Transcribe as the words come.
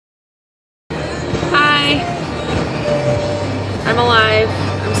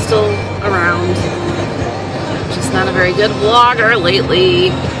a very good vlogger lately.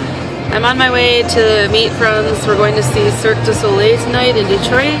 I'm on my way to meet friends. We're going to see Cirque du Soleil tonight in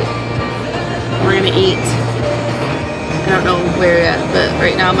Detroit. We're gonna eat. I don't know where yet, but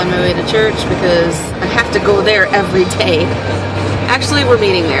right now I'm on my way to church because I have to go there every day. Actually, we're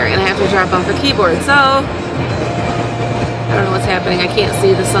meeting there and I have to drop off a keyboard, so I don't know what's happening. I can't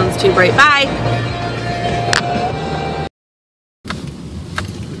see, the sun's too bright. Bye!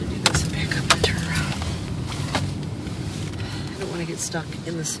 Get stuck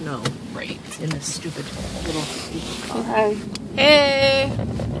in the snow, right? In this stupid little car. Hi. Hey!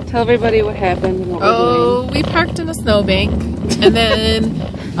 Tell everybody what happened and what we're doing. We parked in a snowbank, and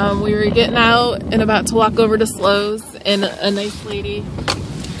then we were getting out and about to walk over to Slows, and a nice lady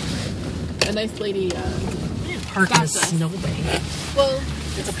Park in a snowbank. Well,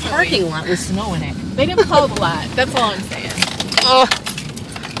 it's a parking lot with snow in it. They didn't call it a lot. That's all I'm saying. Oh.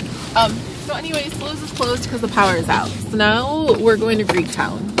 So anyway, Slows is closed because the power is out. So now we're going to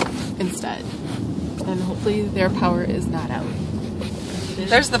Greektown instead. And hopefully their power is not out.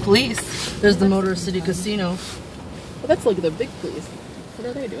 There's the police. There's the Motor City Casino. Well, that's like the big police. What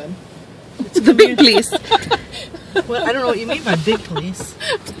are they doing? It's the big police. Well, I don't know what you mean by big police.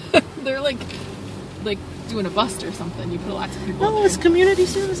 They're like doing a bust or something. You put lots of people in No, there. it's community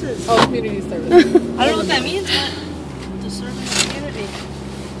services. Oh, community services. I don't know what that means, but to serve the community.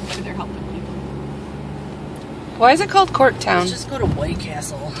 Maybe they're helping people. Why is it called Corktown? Let's just go to White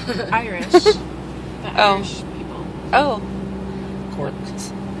Castle. Irish. The Oh. Irish people. Oh,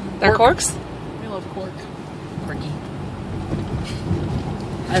 Corks. they're corks? We love Cork. Corky.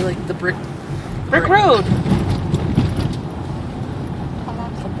 I like the brick Road.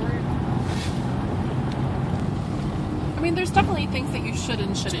 I mean, there's definitely things that you should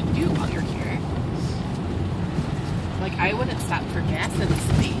and shouldn't do while you're here. Like, I wouldn't stop for gas in the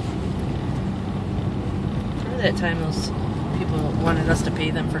city. Remember that time those people wanted us to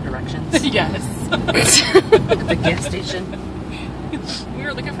pay them for directions? Yes. At the gas station? We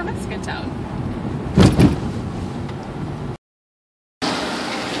were looking for Mexican Town.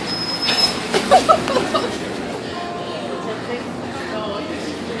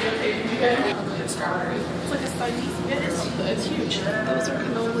 It's like a Chinese bit. It's huge. Those are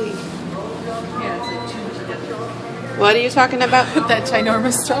cannoli. Yeah, it's like 2 together. What are you talking about? That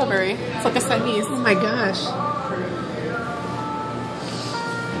ginormous strawberry. It's like a Siamese. Oh my gosh.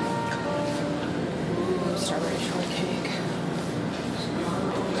 Strawberry shortcake.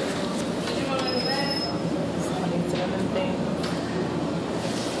 Cinnamon thing.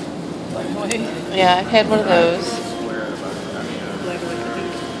 Yeah, I've had one of those.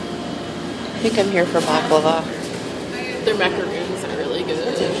 I think I'm here for baklava. Their macaroons are really good.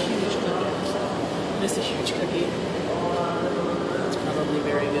 It's a huge cookie. It's a huge cookie. It's probably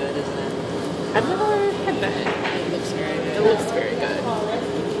very good, isn't it? I've never had that. It looks very good. It looks very good.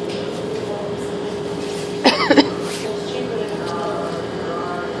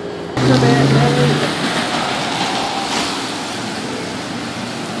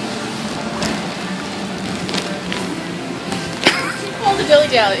 Oh, the dilly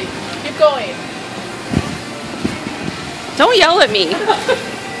dally. Keep going. Don't yell at me.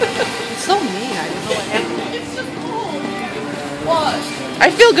 It's so mean. I don't know what happened. It's just cold. Wash. I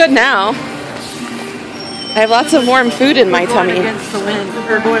feel good now. I have lots of warm food in my We're going tummy. against the wind.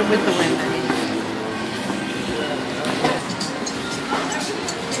 We're going with the wind.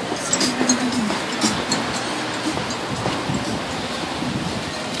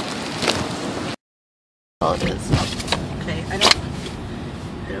 All it is. Okay, I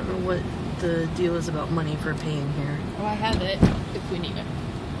don't know what the deal is about money for paying here. Oh, I have it if we need it.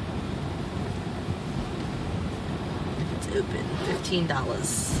 It's open. $15.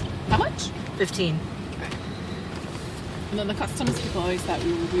 How much? 15. And then the customs people always thought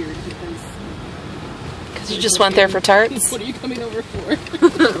we were weird Because you just went there for tarts? What are you coming over for?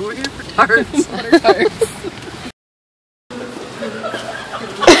 We're here for tarts. What are tarts?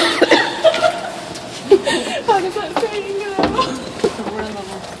 How does that saying go? We're on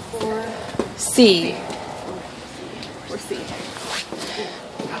level 4. C. Or C.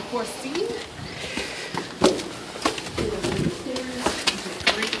 4C?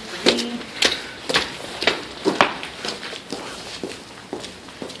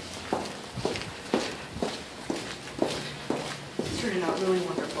 It's turning out really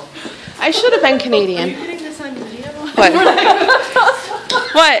wonderful. I should have been Canadian. Are you putting this on video? What?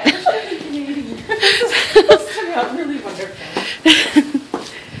 What? It's turning out really wonderful.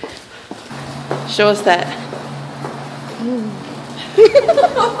 Show us that.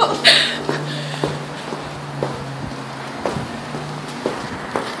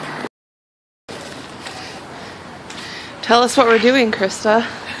 Tell us what we're doing, Krista.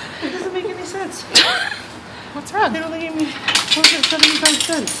 It doesn't make any sense. What's wrong? They only gave me 75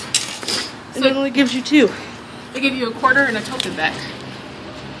 cents. And it only gives you 2. They give you a quarter and a token back.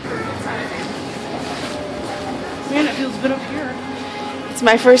 Man, it feels good up here. It's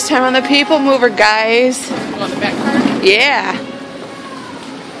my first time on the People Mover, guys. You want the back card? Yeah.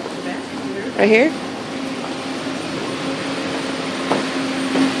 Right here?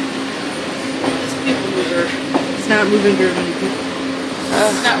 This People Mover. It's not moving very many people.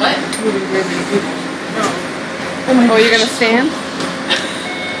 Not what? Moving very many people. No. Oh, you're gonna stand?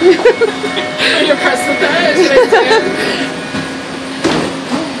 Are you impressed with that? Should I stand?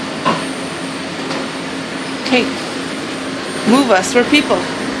 Okay. Move us, we're people.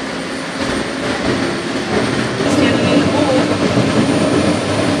 Standing in the pool.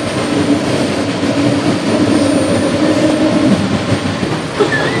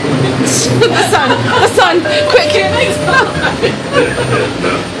 The sun, quick!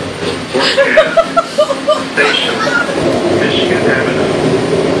 Michigan Avenue.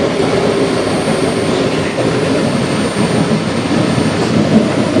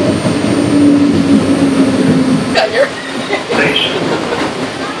 Got your... Station.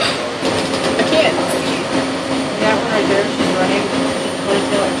 I can't see. Yeah, we're right there. She's running.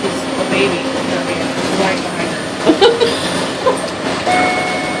 Ponytail, and she's a baby. You know what I mean? She's running behind her.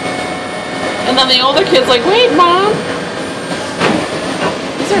 And then the older kid's like, wait, Mom.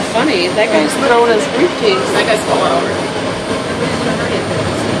 These are funny. That guy's throwing his briefcase. That guy's falling over.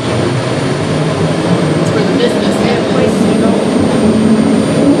 It's for the business families, you know.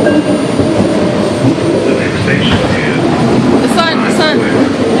 The next station is The sun.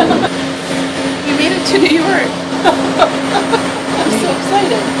 We made it to New York. I'm so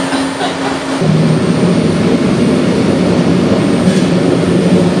excited.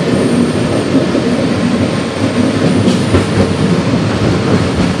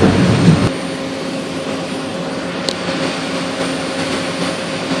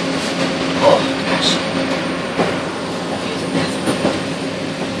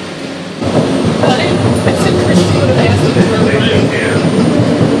 station is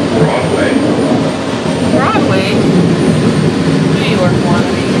Broadway. Broadway. New York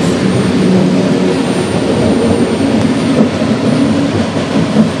wannabes.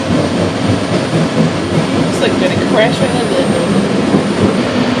 Looks like we're gonna crash right into it.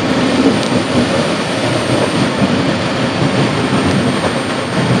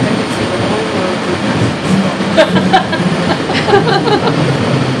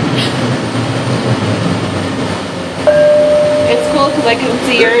 It's cool because I can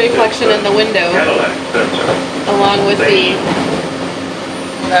see your reflection in the window Cadillac Center. along with the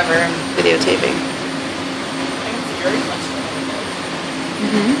whatever I'm videotaping. I can see your reflection.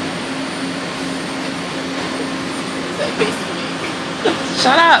 Is that facing me?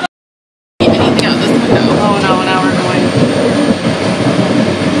 Shut up! Anything out this window? Oh no, now we're going.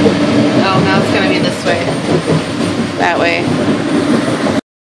 Oh, now it's gonna be this way. That way. Isn't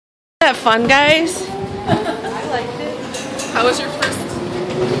that fun, guys? I liked it. How was your first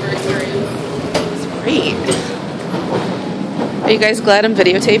experience? It's great. Are you guys glad I'm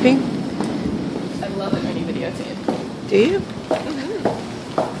videotaping? I love it when you videotape. Do you?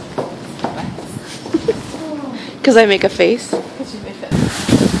 Because I make a face. Because you make it.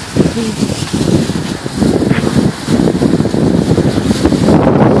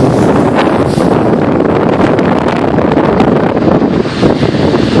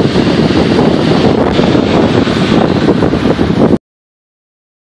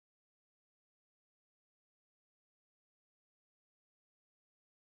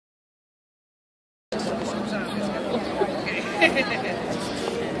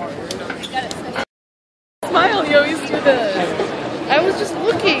 Smile, you always do this. I was just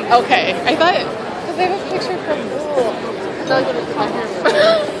looking. Okay, I thought, because I have a picture from school. So I'm going to come here.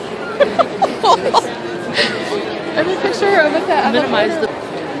 I have a picture of it that Minimize the.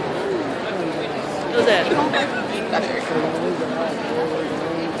 What's that?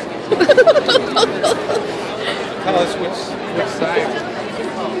 Tell us which side.